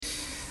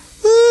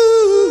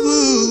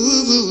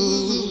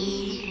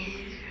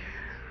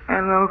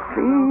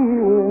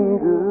feeling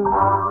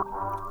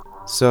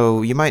good.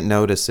 So you might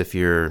notice if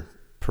you're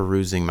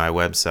perusing my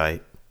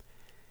website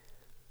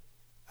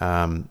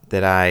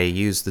that I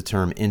use the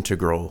term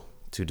integral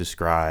to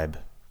describe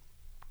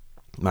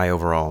my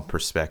overall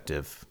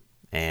perspective.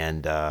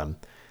 And, I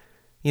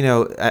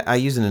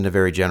use it in a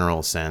very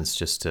general sense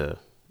just to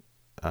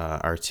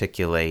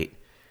articulate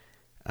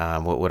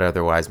what would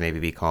otherwise maybe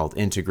be called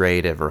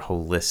integrative or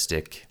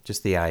holistic,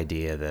 just the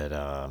idea that,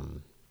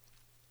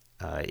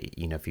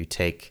 if you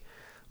take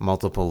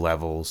multiple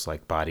levels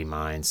like body,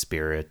 mind,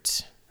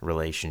 spirit,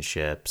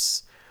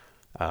 relationships,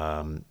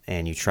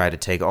 and you try to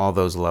take all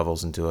those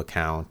levels into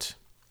account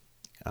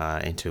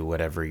into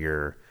whatever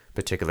your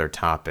particular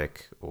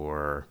topic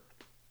or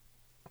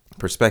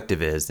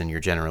perspective is, then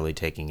you're generally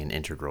taking an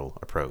integral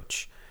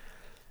approach.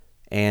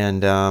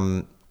 And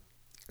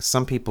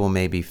some people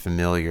may be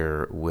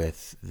familiar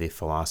with the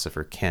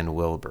philosopher Ken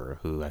Wilber,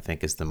 who I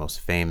think is the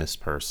most famous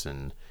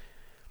person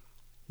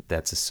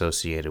that's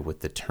associated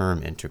with the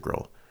term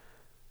integral.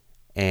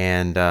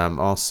 And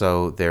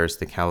also there's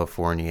the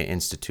California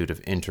Institute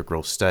of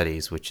Integral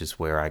Studies, which is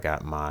where I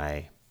got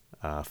my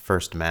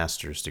first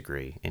master's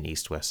degree in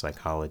East-West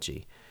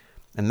psychology.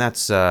 And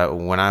that's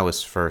when I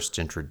was first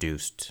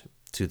introduced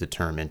to the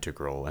term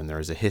integral, and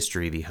there's a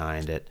history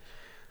behind it.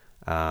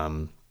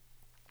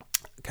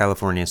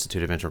 California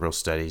Institute of Integral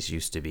Studies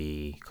used to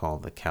be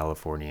called the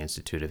California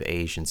Institute of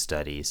Asian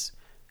Studies,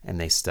 and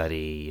they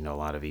study, a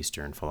lot of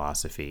Eastern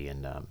philosophy.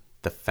 And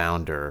the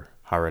founder,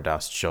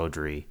 Haridas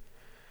Chowdhury,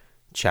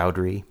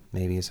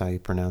 maybe is how you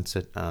pronounce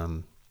it.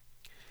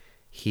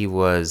 He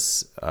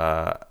was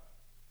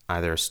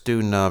either a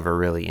student of or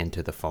really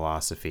into the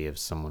philosophy of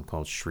someone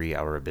called Sri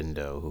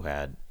Aurobindo, who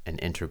had an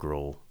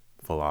integral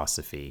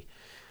philosophy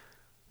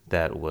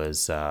that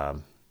was,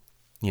 kind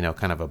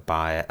of a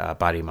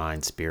body,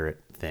 mind,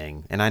 spirit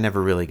thing. And I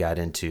never really got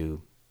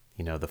into,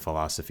 the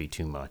philosophy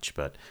too much,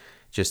 but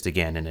just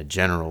again, in a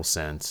general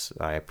sense,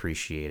 I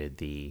appreciated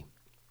the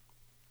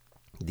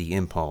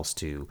impulse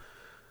to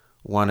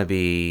want to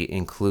be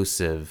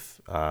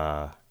inclusive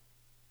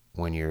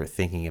when you're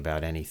thinking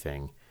about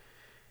anything,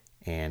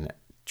 and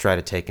try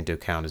to take into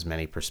account as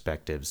many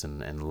perspectives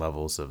and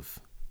levels of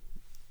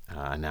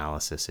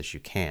analysis as you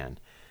can.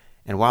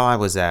 And while I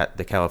was at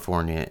the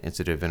California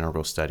Institute of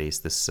Integral Studies,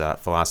 this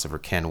philosopher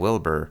Ken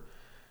Wilber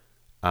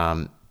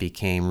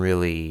became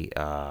really,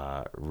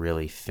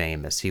 really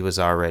famous. He was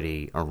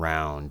already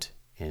around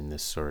in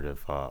this sort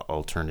of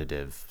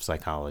alternative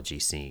psychology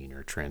scene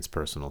or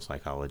transpersonal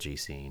psychology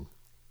scene.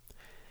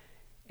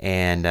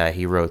 And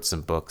he wrote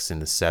some books in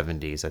the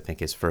 70s. I think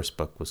his first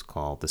book was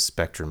called The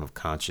Spectrum of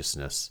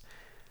Consciousness.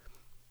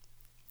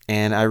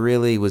 And I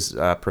really was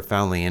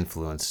profoundly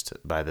influenced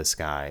by this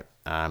guy.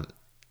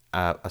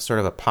 A sort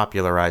of a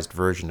popularized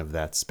version of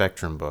that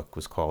Spectrum book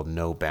was called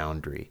No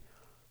Boundary.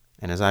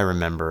 And as I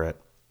remember it,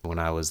 when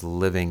I was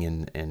living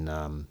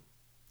in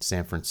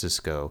San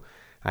Francisco,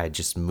 I had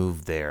just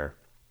moved there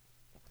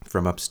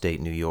from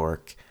upstate New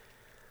York,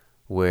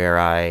 where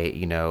I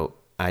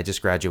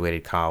just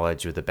graduated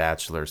college with a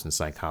bachelor's in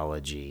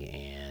psychology,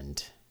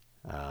 and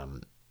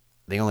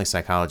the only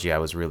psychology I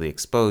was really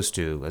exposed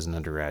to as an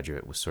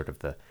undergraduate was sort of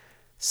the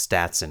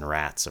stats and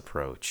rats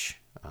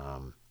approach,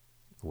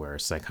 where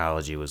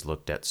psychology was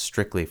looked at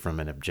strictly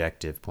from an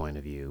objective point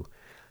of view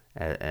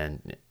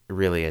and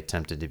really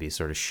attempted to be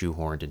sort of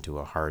shoehorned into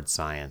a hard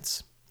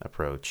science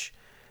approach.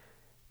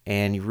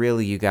 And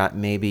really, you got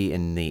maybe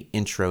in the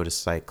intro to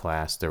psych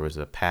class, there was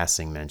a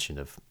passing mention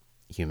of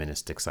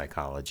humanistic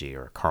psychology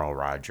or Carl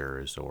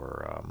Rogers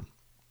or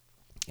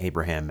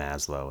Abraham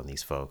Maslow and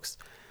these folks.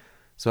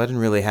 So I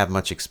didn't really have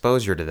much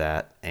exposure to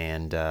that,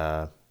 and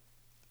I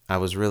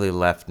was really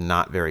left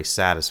not very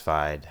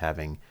satisfied,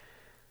 having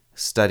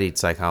studied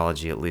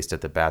psychology, at least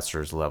at the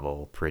bachelor's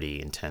level,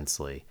 pretty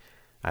intensely.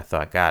 I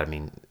thought,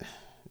 God,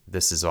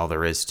 this is all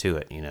there is to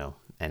it,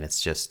 and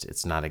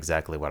it's not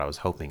exactly what I was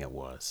hoping it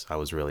was. I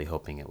was really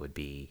hoping it would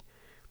be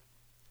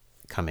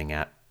coming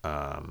at,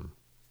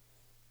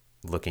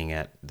 looking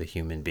at the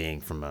human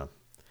being from a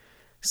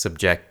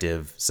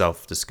subjective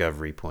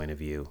self-discovery point of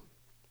view,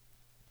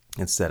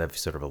 instead of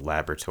sort of a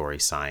laboratory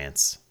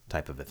science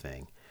type of a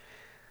thing.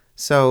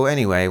 So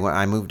anyway, when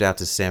I moved out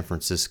to San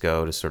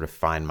Francisco to sort of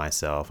find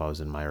myself, I was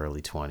in my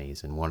early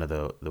 20s, and one of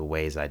the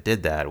ways I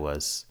did that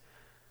was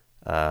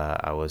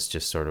I was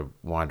just sort of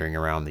wandering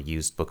around the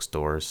used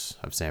bookstores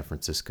of San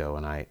Francisco,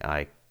 and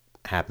I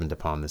happened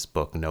upon this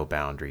book, No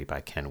Boundary,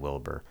 by Ken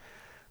Wilber,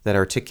 that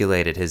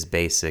articulated his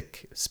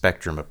basic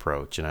spectrum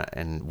approach.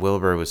 And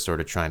Wilber was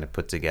sort of trying to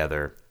put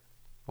together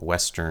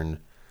Western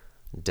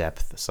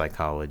depth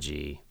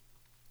psychology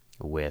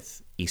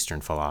with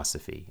Eastern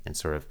philosophy and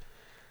sort of,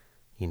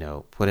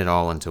 put it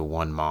all into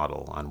one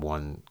model on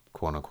one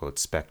quote-unquote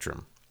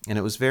spectrum. And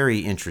it was very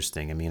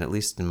interesting. At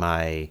least to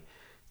my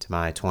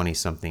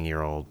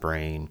 20-something-year-old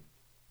brain,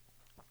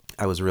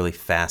 I was really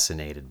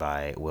fascinated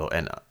by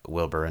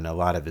Wilber, and a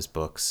lot of his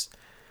books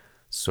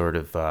sort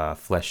of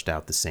fleshed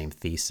out the same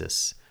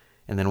thesis.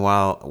 And then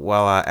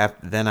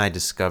then I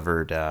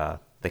discovered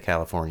the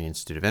California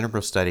Institute of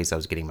Integral Studies. I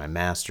was getting my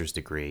master's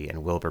degree,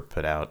 and Wilber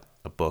put out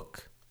a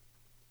book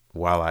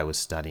while I was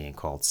studying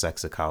called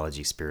Sex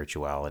Ecology,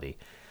 Spirituality,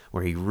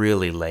 where he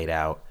really laid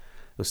out,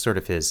 it was sort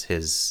of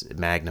his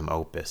magnum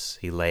opus.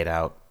 He laid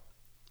out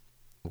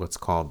what's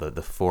called the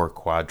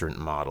 4-quadrant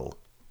model.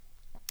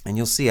 And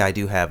you'll see I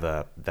do have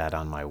that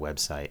on my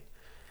website.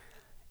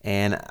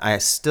 And I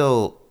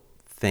still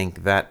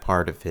think that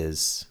part of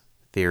his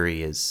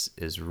theory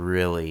is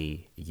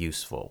really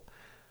useful.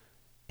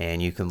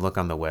 And you can look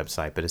on the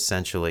website, but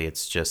essentially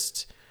it's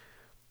just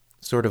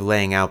sort of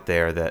laying out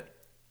there that,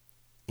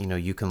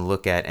 you can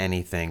look at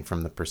anything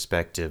from the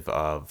perspective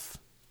of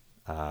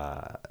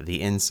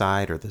the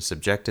inside or the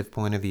subjective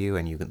point of view,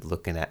 and you can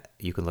look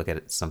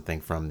at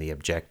something from the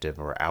objective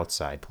or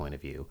outside point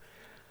of view.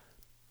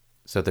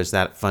 So there's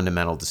that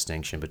fundamental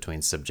distinction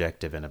between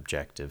subjective and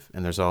objective,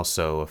 and there's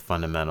also a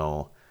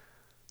fundamental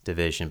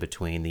division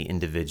between the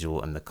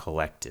individual and the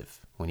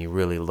collective. When you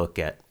really look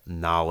at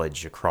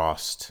knowledge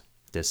across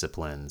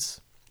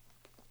disciplines,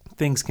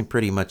 things can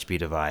pretty much be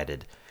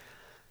divided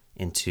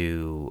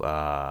into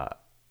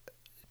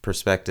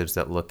perspectives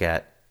that look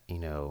at,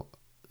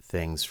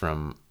 things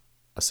from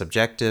a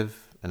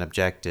subjective, an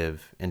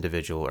objective,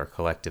 individual, or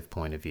collective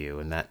point of view.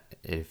 And that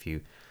if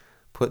you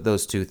put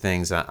those two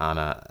things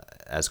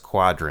as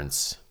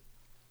quadrants,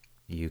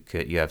 you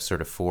have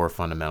sort of 4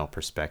 fundamental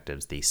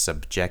perspectives: the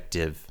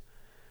subjective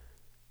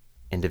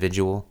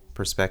individual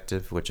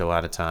perspective, which a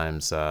lot of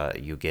times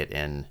you get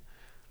in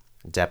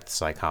depth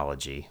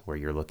psychology, where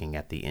you're looking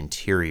at the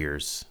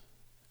interiors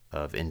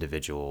of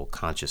individual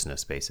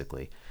consciousness,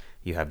 basically.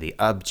 You have the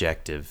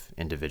objective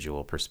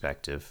individual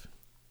perspective,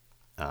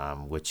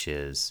 which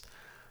is,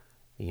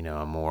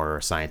 a more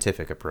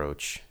scientific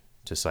approach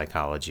to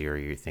psychology, or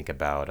you think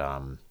about,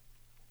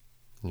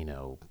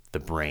 the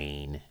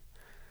brain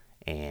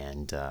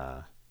and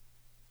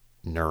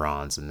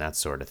neurons and that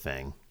sort of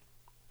thing.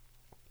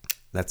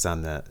 That's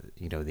on the,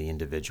 the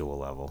individual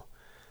level.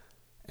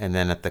 And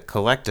then at the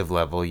collective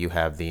level, you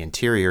have the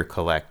interior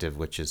collective,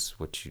 which is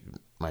what you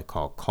might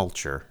call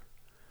culture,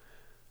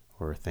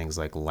 where things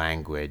like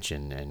language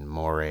and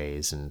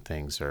mores and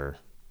things are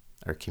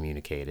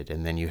communicated.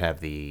 And then you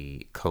have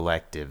the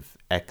collective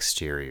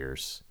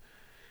exteriors,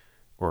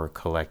 or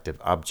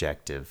collective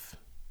objective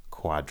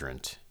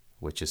quadrant,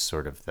 which is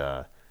sort of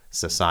the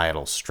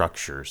societal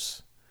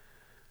structures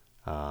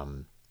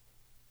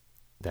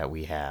that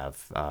we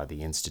have,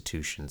 the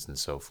institutions and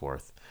so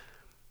forth.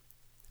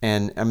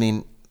 And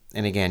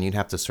again, you'd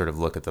have to sort of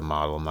look at the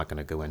model. I'm not going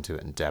to go into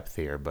it in depth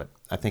here, but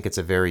I think it's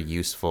a very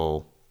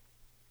useful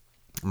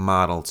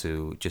model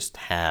to just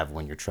have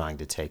when you're trying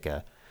to take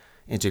a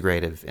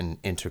integrative and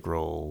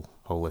integral,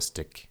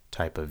 holistic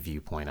type of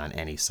viewpoint on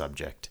any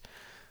subject.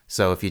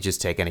 So if you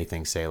just take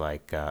anything, say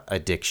like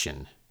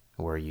addiction,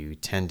 where you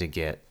tend to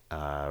get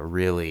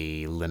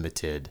really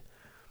limited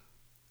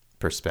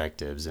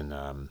perspectives,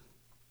 and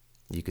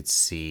you could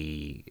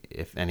see,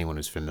 if anyone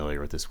who's familiar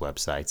with this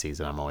website sees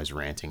that I'm always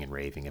ranting and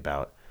raving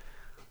about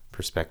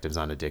perspectives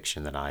on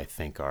addiction that I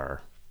think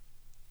are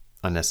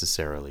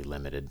unnecessarily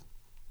limited.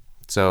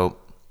 So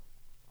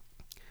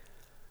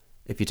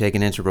if you take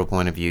an integral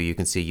point of view, you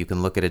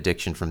can look at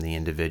addiction from the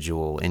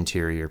individual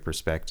interior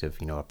perspective,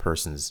 a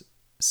person's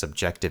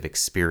subjective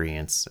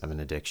experience of an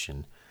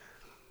addiction.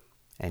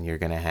 And you're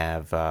going to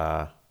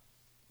have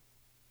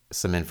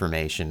some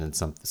information and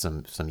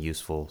some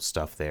useful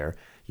stuff there.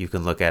 You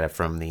can look at it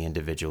from the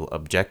individual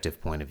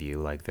objective point of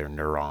view, like their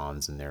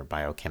neurons and their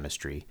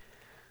biochemistry.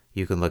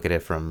 You can look at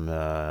it from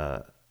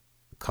a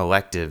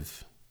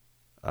collective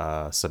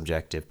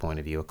subjective point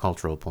of view, a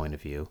cultural point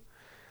of view.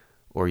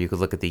 Or you could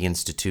look at the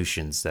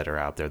institutions that are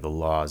out there, the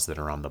laws that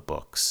are on the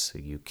books.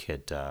 You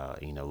could,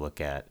 look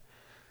at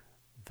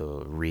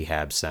the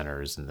rehab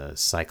centers and the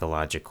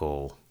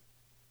psychological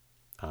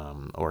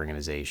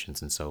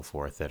organizations and so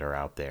forth that are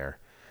out there.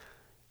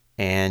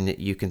 And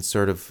you can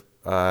sort of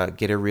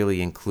get a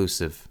really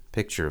inclusive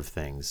picture of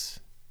things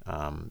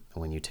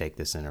when you take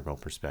this integral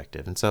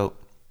perspective. And so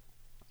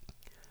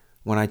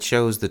when I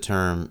chose the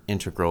term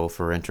integral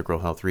for Integral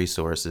Health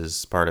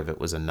Resources, part of it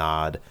was a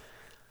nod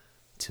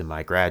to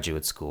my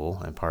graduate school,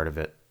 and part of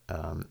it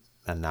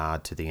a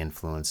nod to the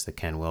influence that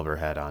Ken Wilber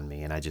had on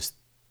me. And I just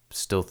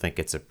still think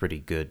it's a pretty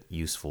good,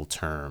 useful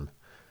term,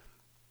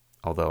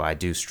 although I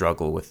do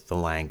struggle with the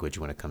language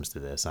when it comes to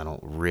this. I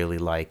don't really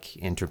like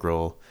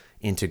integral.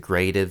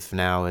 Integrative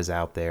now is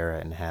out there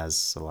and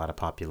has a lot of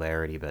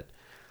popularity, but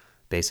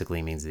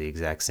basically means the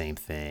exact same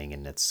thing,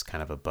 and it's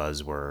kind of a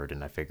buzzword.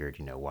 And I figured,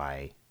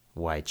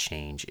 why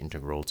change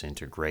integral to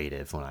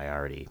integrative when I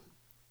already,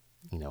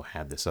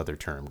 had this other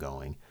term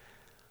going?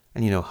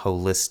 And,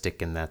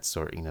 holistic and that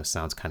sort,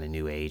 sounds kind of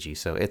new agey.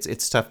 So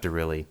it's tough to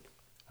really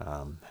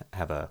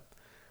have a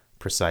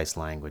precise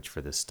language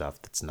for this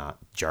stuff that's not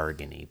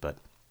jargony. But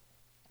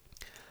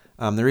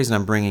the reason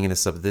I'm bringing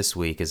this up this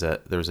week is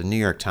that there was a New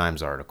York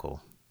Times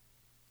article,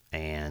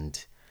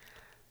 and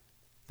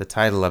the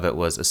title of it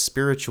was "A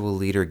Spiritual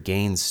Leader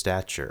Gains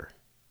Stature,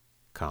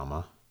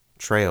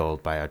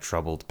 Trailed by a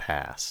Troubled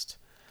Past."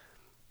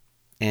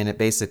 And it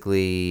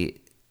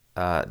basically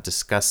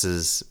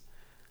discusses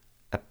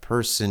a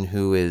person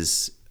who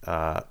is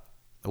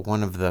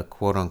one of the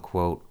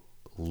quote-unquote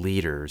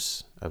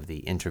leaders of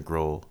the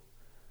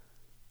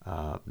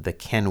the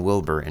Ken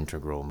Wilber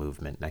integral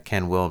movement. Now,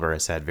 Ken Wilber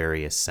has had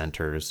various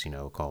centers,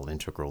 called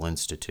Integral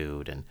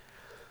Institute, and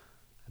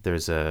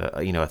there's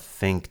a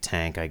think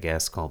tank, I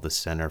guess, called the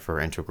Center for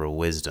Integral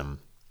Wisdom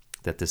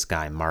that this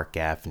guy Mark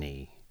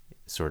Gaffney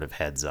sort of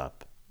heads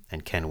up,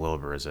 and Ken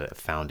Wilber is a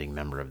founding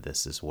member of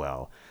this as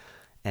well.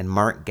 And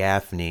Mark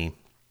Gaffney,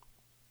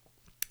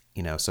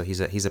 so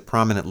he's a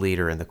prominent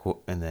leader in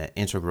the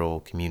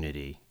integral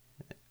community.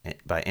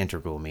 By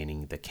integral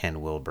meaning the Ken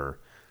Wilber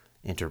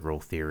integral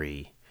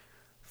theory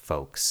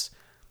folks.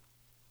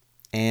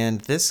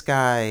 And this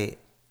guy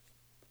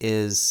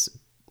is,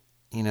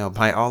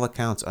 by all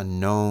accounts, a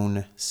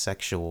known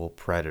sexual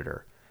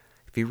predator.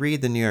 If you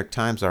read the New York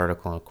Times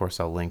article, and of course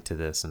I'll link to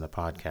this in the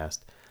podcast,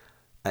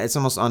 it's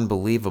almost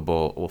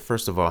unbelievable. Well,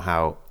 first of all,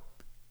 how,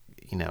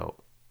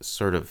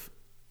 sort of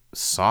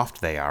soft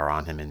they are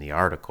on him in the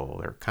article.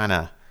 They're kind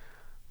of,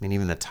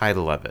 even the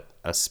title of it,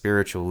 A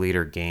Spiritual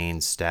Leader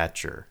Gains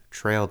Stature,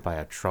 Trailed by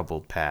a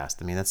Troubled Past.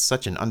 That's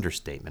such an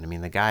understatement.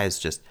 The guy is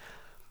just,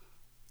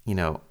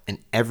 in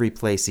every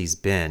place he's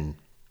been,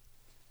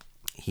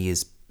 he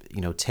is,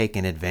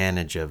 taken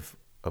advantage of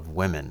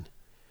women,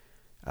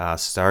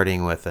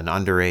 starting with an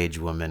underage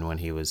woman when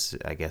he was,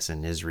 I guess,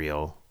 in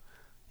Israel,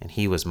 and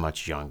he was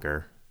much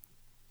younger.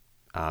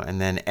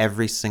 And then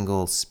every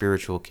single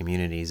spiritual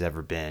community he's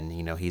ever been,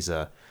 he's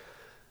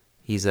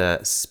a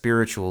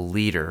spiritual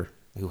leader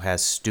who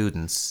has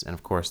students, and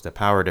of course the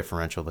power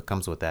differential that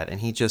comes with that. And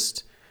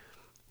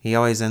he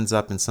always ends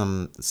up in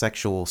some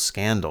sexual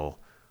scandal.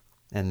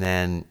 And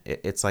then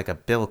it's like a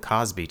Bill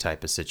Cosby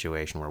type of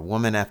situation where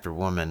woman after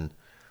woman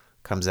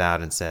comes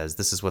out and says,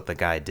 this is what the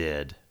guy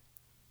did.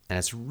 And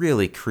it's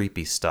really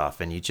creepy stuff.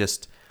 And you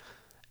just,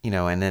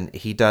 and then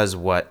he does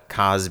what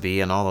Cosby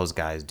and all those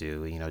guys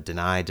do,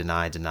 deny,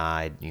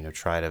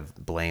 try to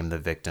blame the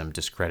victim,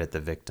 discredit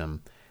the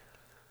victim.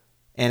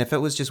 And if it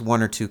was just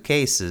one or two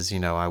cases,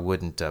 I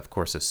wouldn't, of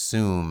course,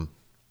 assume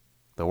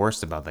the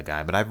worst about the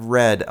guy. But I've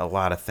read a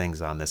lot of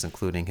things on this,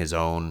 including his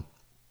own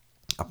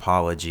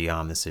apology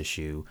on this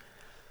issue.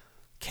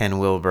 Ken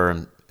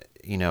Wilber,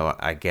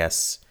 I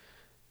guess,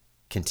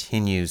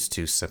 continues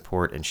to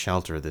support and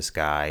shelter this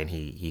guy, and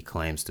he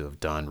claims to have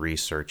done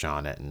research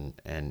on it.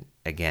 And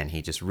again,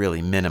 he just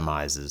really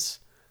minimizes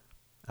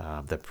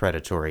the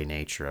predatory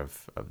nature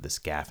of this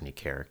Gaffney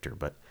character.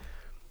 But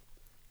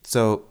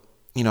so,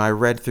 I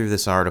read through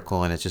this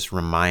article, and it just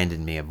reminded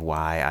me of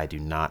why I do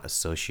not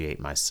associate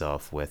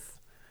myself with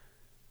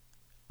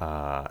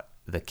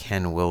the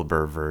Ken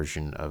Wilber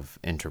version of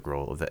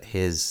Integral,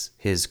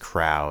 his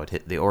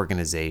crowd, the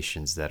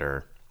organizations that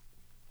are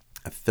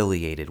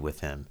affiliated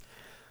with him.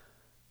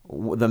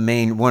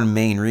 One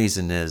main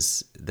reason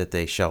is that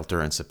they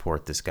shelter and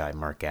support this guy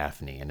Mark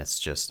Gaffney, and it's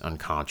just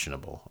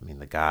unconscionable.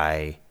 The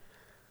guy.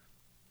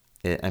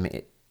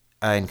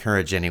 I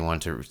encourage anyone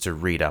to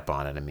read up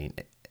on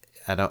it.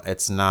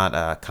 It's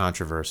not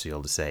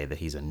controversial to say that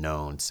he's a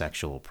known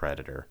sexual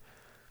predator,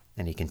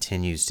 and he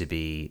continues to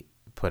be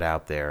put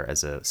out there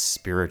as a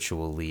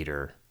spiritual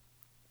leader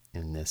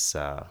in this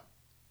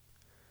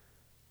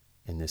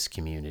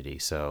community.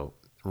 So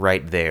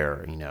right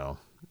there,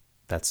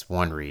 that's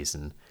one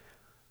reason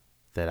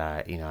that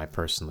I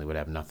personally would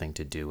have nothing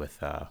to do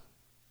with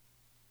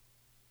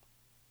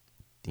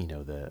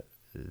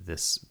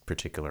this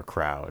particular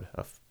crowd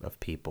of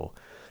people.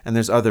 And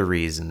there's other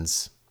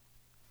reasons.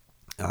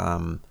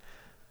 The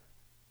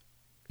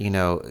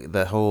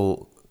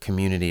whole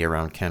community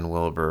around Ken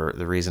Wilber,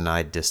 the reason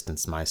I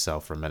distanced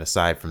myself from it,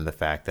 aside from the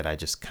fact that I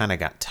just kind of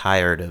got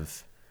tired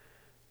of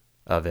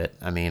it.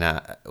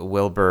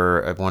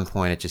 Wilber, at one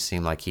point, it just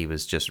seemed like he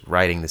was just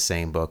writing the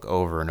same book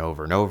over and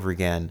over and over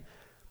again.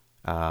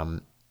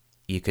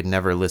 You could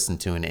never listen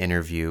to an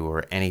interview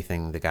or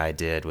anything the guy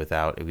did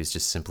without, it was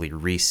just simply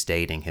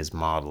restating his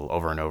model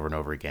over and over and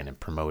over again and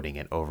promoting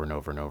it over and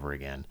over and over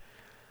again.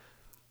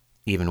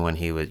 Even when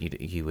he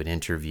would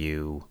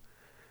interview,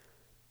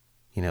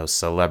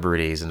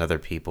 celebrities and other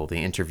people,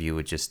 the interview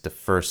would just, the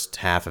first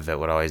half of it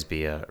would always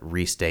be a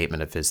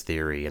restatement of his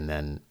theory, and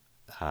then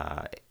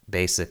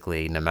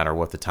basically, no matter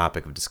what the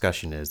topic of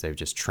discussion is, they would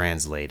just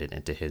translate it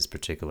into his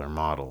particular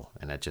model.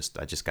 And I just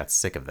got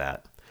sick of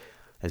that.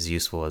 As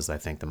useful as I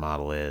think the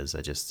model is,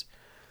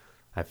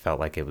 I felt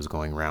like it was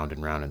going round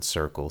and round in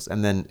circles.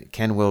 And then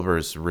Ken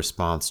Wilber's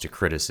response to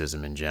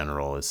criticism in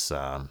general is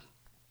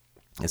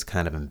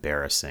kind of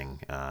embarrassing.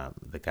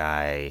 The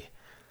guy,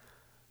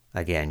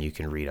 again, you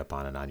can read up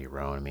on it on your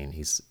own.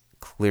 He's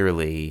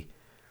clearly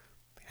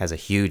has a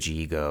huge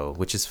ego,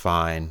 which is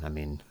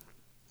fine.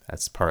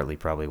 That's partly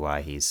probably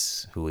why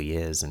he's who he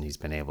is, and he's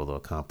been able to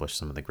accomplish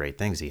some of the great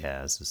things he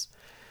has.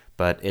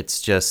 But it's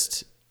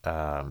just,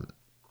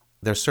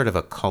 there's sort of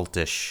a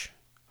cultish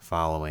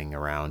following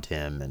around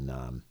him. And,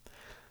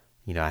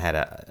 I had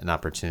an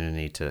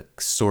opportunity to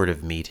sort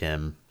of meet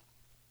him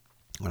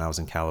when I was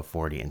in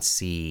California and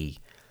see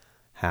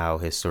how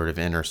his sort of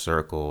inner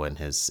circle and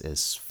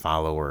his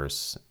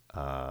followers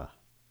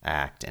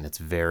act, and it's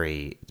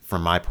very,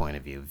 from my point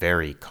of view,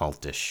 very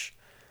cultish.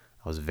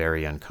 I was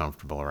very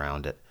uncomfortable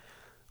around it.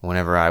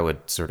 Whenever I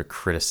would sort of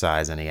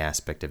criticize any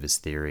aspect of his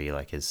theory,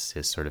 like his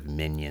sort of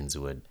minions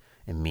would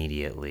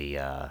immediately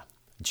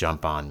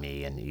jump on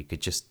me, and you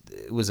could just,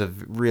 it was a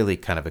really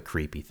kind of a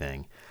creepy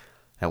thing.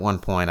 At one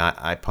point,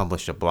 I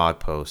published a blog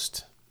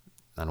post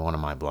on one of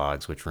my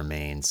blogs, which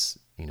remains,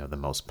 the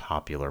most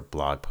popular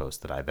blog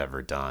post that I've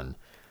ever done.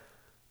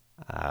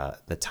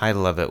 The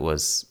title of it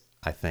was,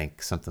 I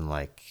think, something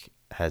like,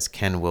 "Has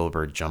Ken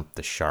Wilber Jumped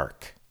the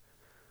Shark?"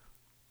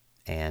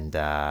 And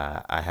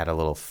I had a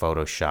little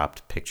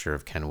photoshopped picture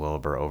of Ken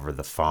Wilber over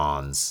the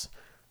Fonz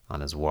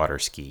on his water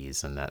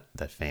skis and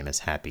that famous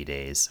Happy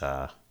Days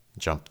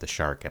Jump the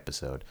Shark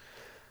episode.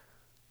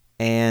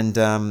 And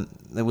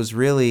it was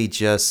really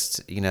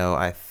just,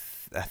 I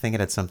think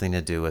it had something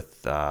to do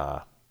with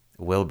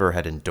Wilber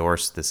had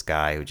endorsed this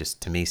guy who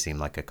just, to me, seemed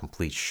like a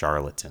complete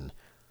charlatan.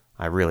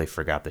 I really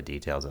forgot the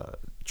details.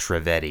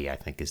 Trivedi, I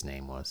think his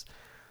name was.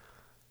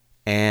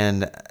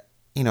 And,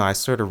 I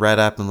sort of read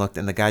up and looked,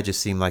 and the guy just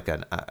seemed like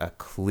a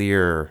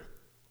clear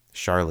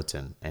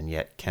charlatan. And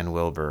yet Ken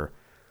Wilber,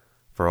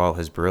 for all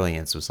his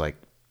brilliance, was like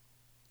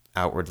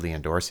outwardly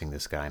endorsing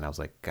this guy. And I was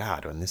like,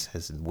 God, when this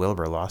has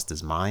Wilber lost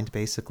his mind,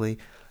 basically?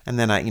 And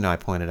then I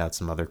pointed out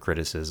some other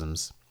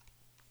criticisms,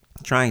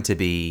 trying to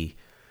be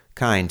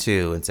kind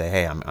too, and say,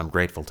 hey, I'm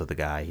grateful to the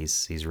guy.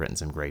 He's written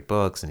some great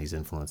books, and he's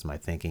influenced my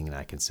thinking, and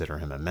I consider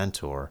him a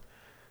mentor,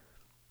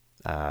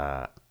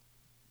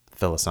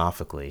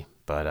 philosophically.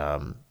 But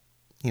I'm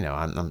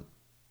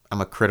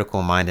a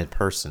critical-minded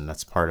person.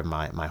 That's part of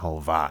my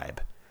whole vibe.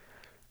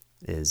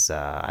 Is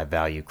I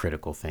value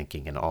critical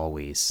thinking and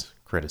always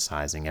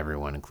criticizing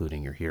everyone,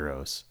 including your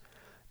heroes.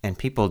 And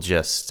people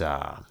just,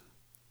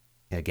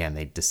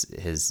 again,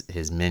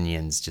 his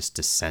minions just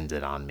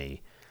descended on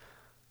me.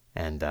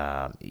 And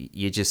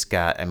you just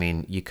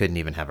you couldn't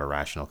even have a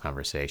rational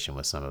conversation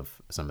with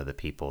some of the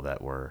people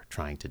that were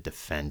trying to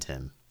defend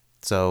him.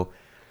 So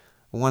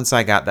once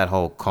I got that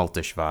whole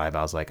cultish vibe,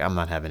 I was like, I'm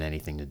not having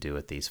anything to do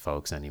with these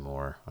folks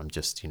anymore. I'm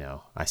just,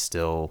 I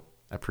still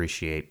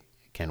appreciate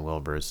Ken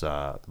Wilber's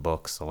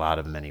books, a lot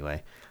of them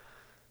anyway.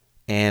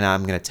 And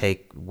I'm going to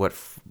take what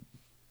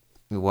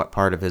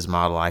part of his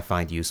model I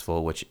find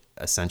useful, which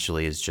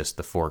essentially is just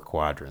the 4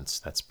 quadrants.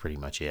 That's pretty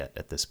much it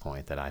at this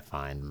point that I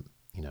find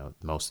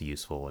most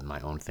useful in my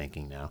own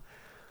thinking now.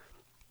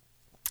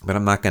 But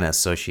I'm not going to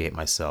associate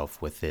myself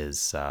with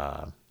his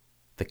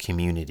the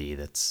community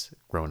that's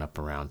grown up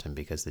around him,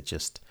 because it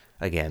just,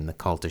 again, the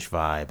cultish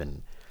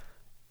vibe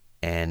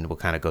and what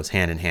kind of goes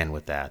hand in hand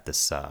with that,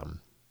 this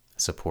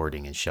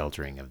supporting and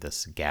sheltering of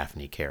this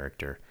Gaffney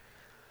character.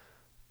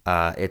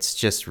 It's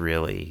just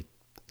really,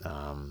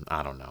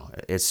 I don't know.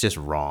 It's just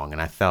wrong,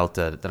 and I felt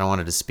that I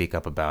wanted to speak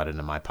up about it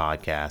in my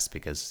podcast,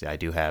 because I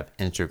do have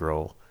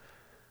Integral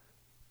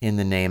in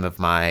the name of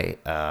my,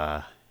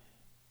 my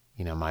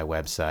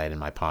website and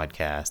my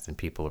podcast, and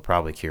people are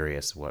probably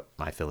curious what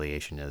my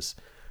affiliation is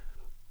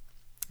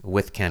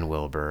with Ken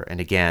Wilber. And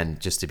again,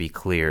 just to be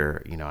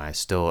clear, I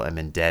still am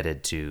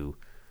indebted to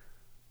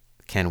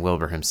Ken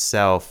Wilber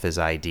himself, his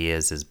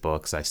ideas, his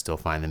books. I still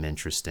find them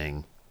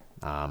interesting.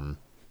 I'm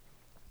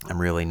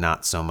really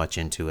not so much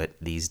into it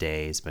these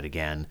days, but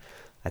again,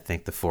 I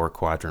think the 4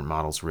 quadrant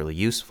model is really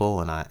useful,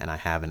 and I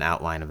have an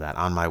outline of that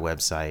on my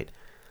website.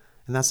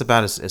 And that's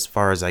about as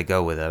far as I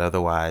go with it.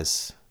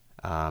 Otherwise,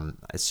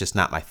 it's just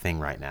not my thing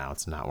right now.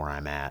 It's not where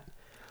I'm at.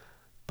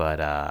 But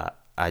I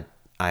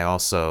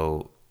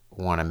also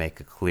want to make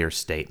a clear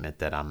statement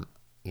that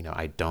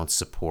I don't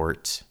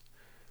support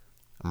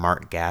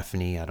Mark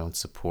Gaffney. I don't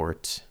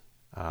support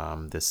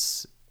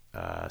this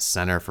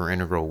Center for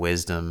Integral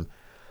Wisdom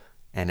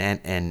and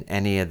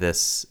any of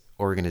this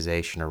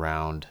organization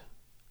around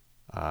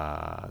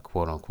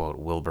quote unquote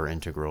Wilber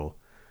Integral.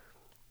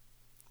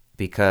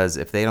 Because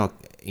if they don't,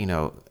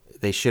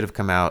 they should have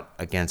come out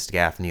against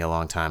Gaffney a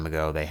long time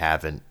ago. They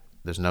haven't.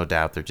 There's no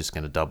doubt they're just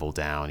going to double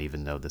down,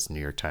 even though this New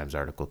York Times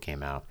article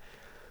came out.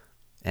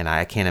 And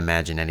I can't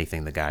imagine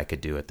anything the guy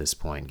could do at this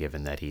point,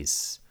 given that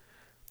he's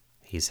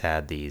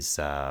had these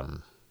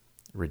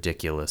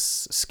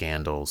ridiculous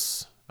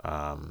scandals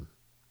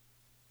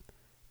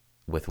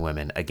with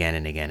women again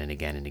and again and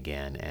again and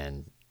again,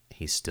 and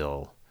he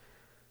still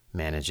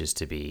manages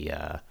to be,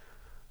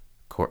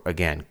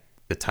 again,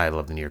 the title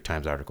of the New York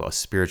Times article, "A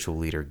Spiritual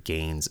Leader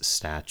Gains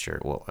Stature."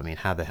 Well,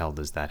 how the hell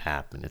does that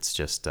happen? It's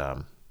just,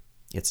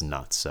 it's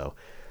nuts. So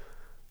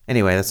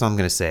anyway, that's all I'm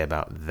going to say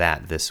about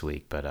that this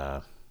week.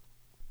 But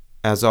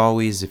as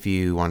always, if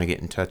you want to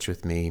get in touch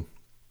with me,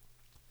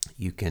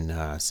 you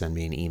can send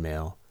me an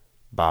email,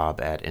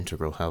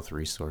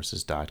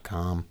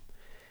 bob@integralhealthresources.com,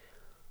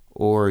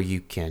 or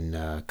you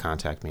can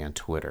contact me on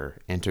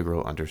Twitter,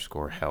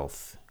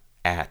 integral_health,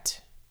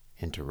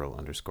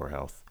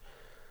 @integral_health.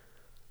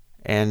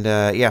 And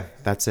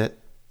that's it.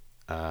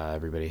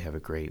 Everybody have a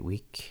great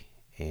week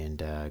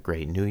and a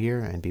great new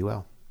year, and be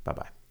well.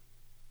 Bye-bye.